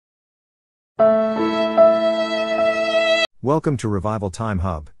Welcome to Revival Time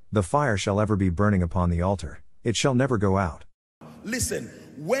Hub. The fire shall ever be burning upon the altar. It shall never go out. Listen,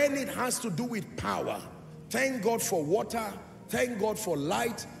 when it has to do with power, thank God for water, thank God for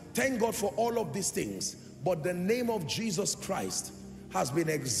light, thank God for all of these things. But the name of Jesus Christ has been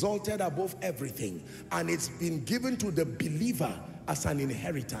exalted above everything, and it's been given to the believer as an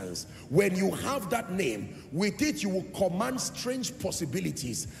inheritance. When you have that name, with it you will command strange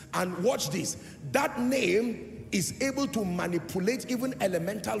possibilities. And watch this, that name is able to manipulate even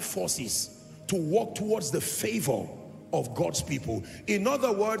elemental forces to walk towards the favor of God's people. In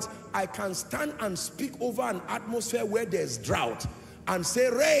other words, I can stand and speak over an atmosphere where there's drought and say,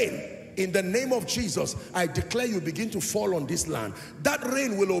 rain, in the name of Jesus, I declare you begin to fall on this land. That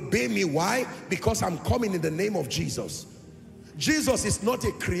rain will obey me. Why? Because I'm coming in the name of Jesus. Jesus is not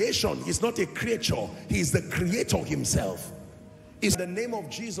a creation. He's not a creature. He is the creator himself. In the name of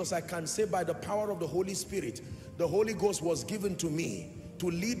Jesus, I can say by the power of the Holy Spirit, the Holy Ghost was given to me to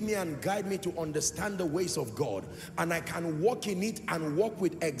lead me and guide me to understand the ways of God. And I can walk in it and walk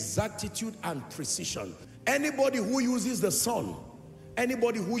with exactitude and precision. Anybody who uses the sun,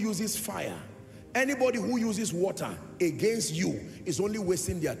 anybody who uses fire, anybody who uses water against you is only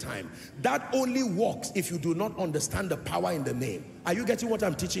wasting their time. That only works if you do not understand the power in the name. Are you getting what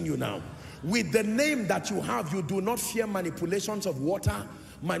I'm teaching you now? With the name that you have, you do not fear manipulations of water,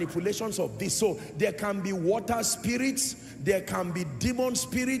 manipulations of this. So there can be water spirits, there can be demon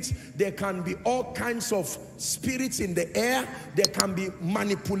spirits, there can be all kinds of spirits in the air, there can be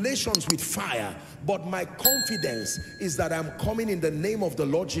manipulations with fire. But my confidence is that I'm coming in the name of the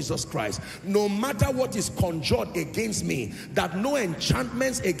Lord Jesus Christ. No matter what is conjured against me, that no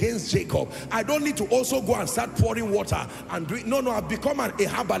enchantments against Jacob. I don't need to also go and start pouring water and drink. No, I've become a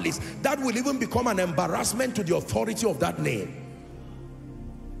herbalist. That will even become an embarrassment to the authority of that name.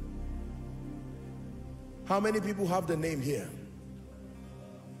 How many people have the name here?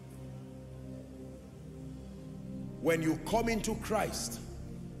 When you come into Christ,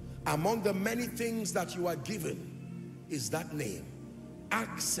 among the many things that you are given is that name,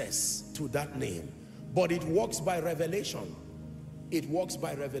 access to that name. But it works by revelation. It works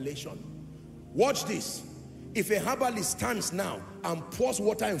by revelation. Watch this. If a herbalist stands now and pours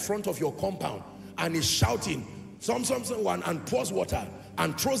water in front of your compound and is shouting someone and pours water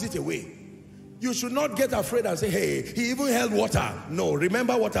and throws it away, you should not get afraid and say, hey, he even held water. No,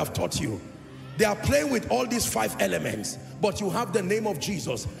 remember what I've taught you. They are playing with all these 5 elements, but you have the name of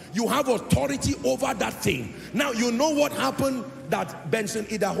Jesus. You have authority over that thing. Now, you know what happened that Benson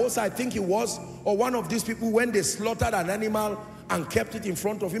Idahosa, I think it was, or one of these people, when they slaughtered an animal and kept it in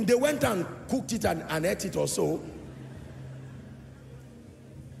front of him, they went and cooked it and ate it or so.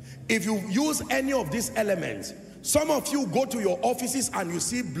 If you use any of these elements, some of you go to your offices and you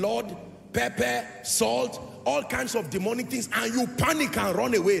see blood, pepper, salt, all kinds of demonic things, and you panic and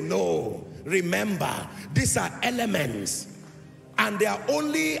run away. No. Remember, these are elements, and they are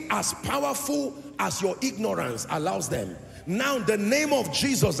only as powerful as your ignorance allows them. Now, the name of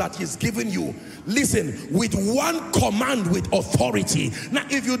Jesus that he's given you, listen, with one command, with authority. Now,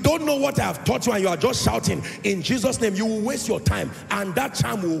 if you don't know what I have taught you and you are just shouting in Jesus' name, you will waste your time, and that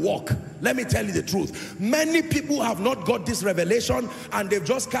charm will work. Let me tell you the truth. Many people have not got this revelation, and they've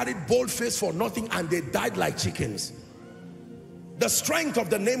just carried bold face for nothing, and they died like chickens. The strength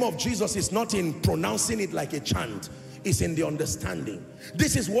of the name of Jesus is not in pronouncing it like a chant. It's in the understanding.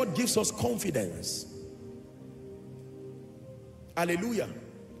 This is what gives us confidence. Hallelujah.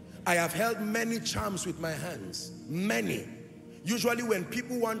 I have held many charms with my hands. Many. Usually when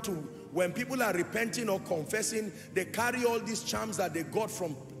people are repenting or confessing, they carry all these charms that they got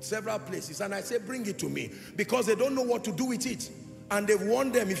from several places. And I say, bring it to me. Because they don't know what to do with it. And they've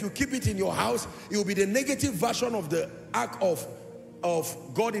warned them, if you keep it in your house, it will be the negative version of the ark of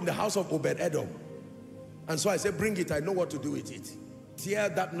God in the house of Obed-Edom. And so I say, bring it, I know what to do with it. Tear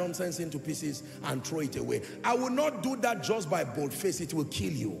that nonsense into pieces and throw it away. I will not do that just by bold face. It will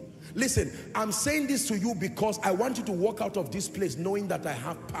kill you. Listen, I'm saying this to you because I want you to walk out of this place knowing that I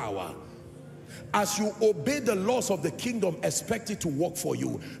have power. As you obey the laws of the kingdom, expect it to work for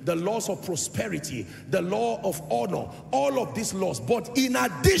you. The laws of prosperity, the law of honor, all of these laws. But in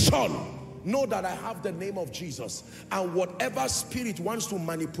addition, know that I have the name of Jesus, and whatever spirit wants to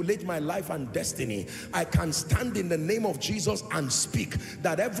manipulate my life and destiny, I can stand in the name of Jesus and speak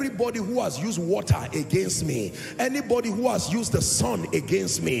that everybody who has used water against me, anybody who has used the sun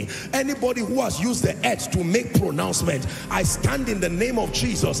against me, anybody who has used the earth to make pronouncement, I stand in the name of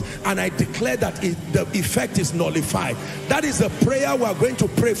Jesus and I declare that the effect is nullified. That is the prayer we are going to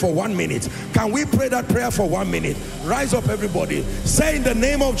pray for 1 minute. Can we pray that prayer for 1 minute? Rise up, everybody. Say, in the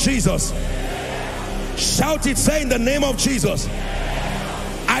name of Jesus, Shout it, say in the name of Jesus.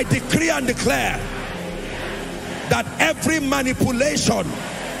 I decree and declare that every manipulation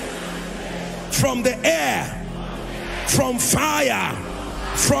from the air, from fire,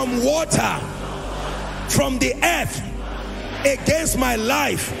 from water, from the earth against my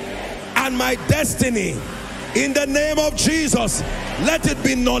life and my destiny, in the name of Jesus, let it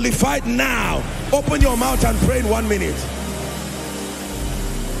be nullified now. Open your mouth and pray in 1 minute.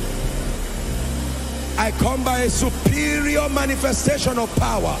 I come by a superior manifestation of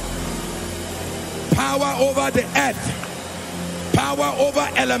power. Power over the earth, power over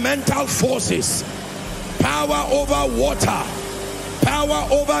elemental forces, power over water, power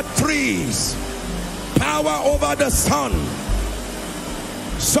over trees, power over the sun.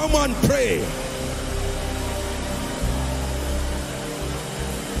 Someone pray.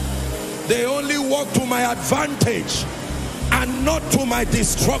 They only work to my advantage and not to my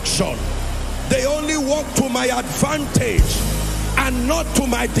destruction. They only work to my advantage and not to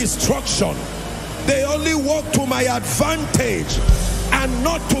my destruction. They only work to my advantage and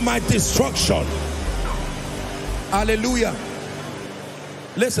not to my destruction. Hallelujah.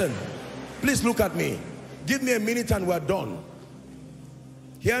 Listen, please look at me. Give me a minute and we're done.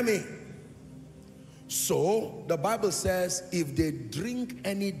 Hear me. So the Bible says, if they drink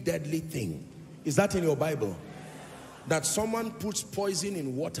any deadly thing, is that in your Bible? That someone puts poison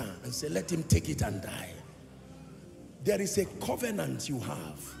in water and say, let him take it and die. There is a covenant you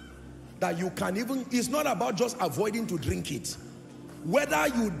have that you can even, it's not about just avoiding to drink it. Whether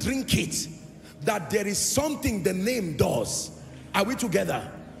you drink it, that there is something the name does. Are we together?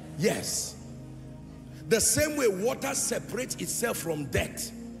 Yes. The same way water separates itself from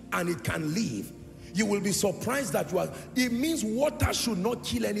death and it can live. You will be surprised that it means water should not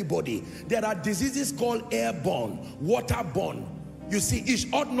kill anybody. There are diseases called airborne, waterborne. You see, it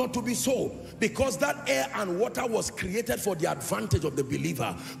ought not to be so, because that air and water was created for the advantage of the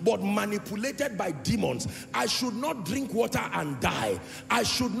believer, but manipulated by demons. I should not drink water and die. I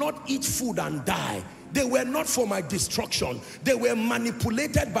should not eat food and die. They were not for my destruction. They were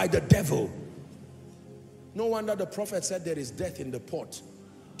manipulated by the devil. No wonder the prophet said there is death in the pot.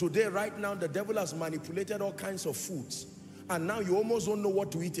 Today, right now, the devil has manipulated all kinds of foods. And now you almost don't know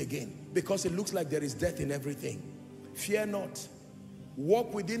what to eat again, because it looks like there is death in everything. Fear not.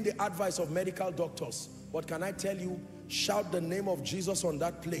 Walk within the advice of medical doctors. But can I tell you, shout the name of Jesus on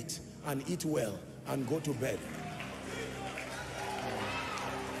that plate and eat well and go to bed.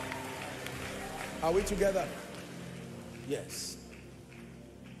 Are we together? Yes.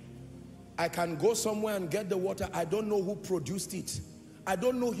 I can go somewhere and get the water. I don't know who produced it. I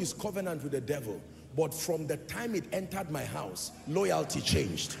don't know his covenant with the devil, but from the time it entered my house, loyalty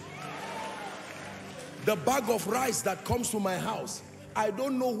changed. The bag of rice that comes to my house, I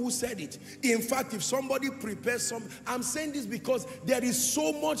don't know who said it. In fact, if somebody prepares some, I'm saying this because there is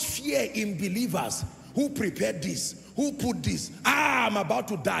so much fear in believers. Who prepared this? Who put this? I'm about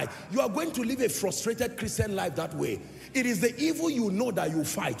to die. You are going to live a frustrated Christian life that way. It is the evil you know that you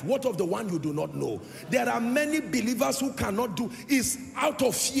fight. What of the one you do not know? There are many believers who cannot do, is out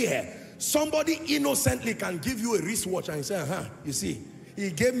of fear. Somebody innocently can give you a wristwatch and say, you see,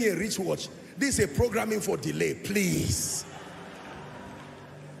 he gave me a wristwatch. This is a programming for delay. Please.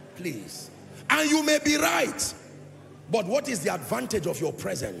 Please. And you may be right. But what is the advantage of your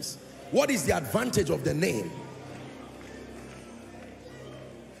presence? What is the advantage of the name?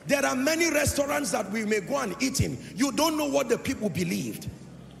 There are many restaurants that we may go and eat in. You don't know what the people believed.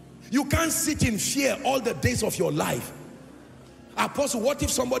 You can't sit in fear all the days of your life. Apostle, what if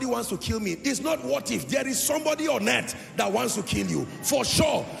somebody wants to kill me? It's not what if. There is somebody on earth that wants to kill you. For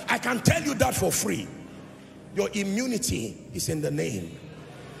sure. I can tell you that for free. Your immunity is in the name.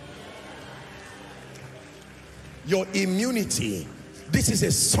 Your immunity. This is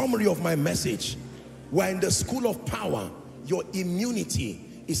a summary of my message. We're in the school of power. Your immunity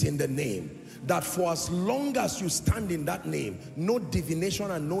is in the name. That for as long as you stand in that name, no divination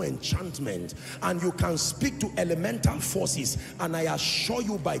and no enchantment, and you can speak to elemental forces, and I assure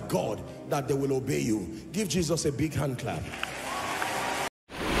you by God that they will obey you. Give Jesus a big hand clap.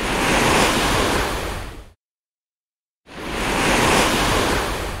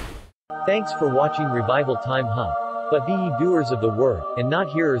 Thanks for watching Revival Time Hub. But be ye doers of the word, and not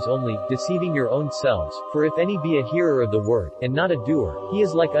hearers only, deceiving your own selves. For if any be a hearer of the word, and not a doer, he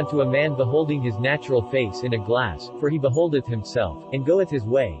is like unto a man beholding his natural face in a glass. For he beholdeth himself, and goeth his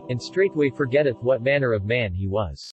way, and straightway forgetteth what manner of man he was.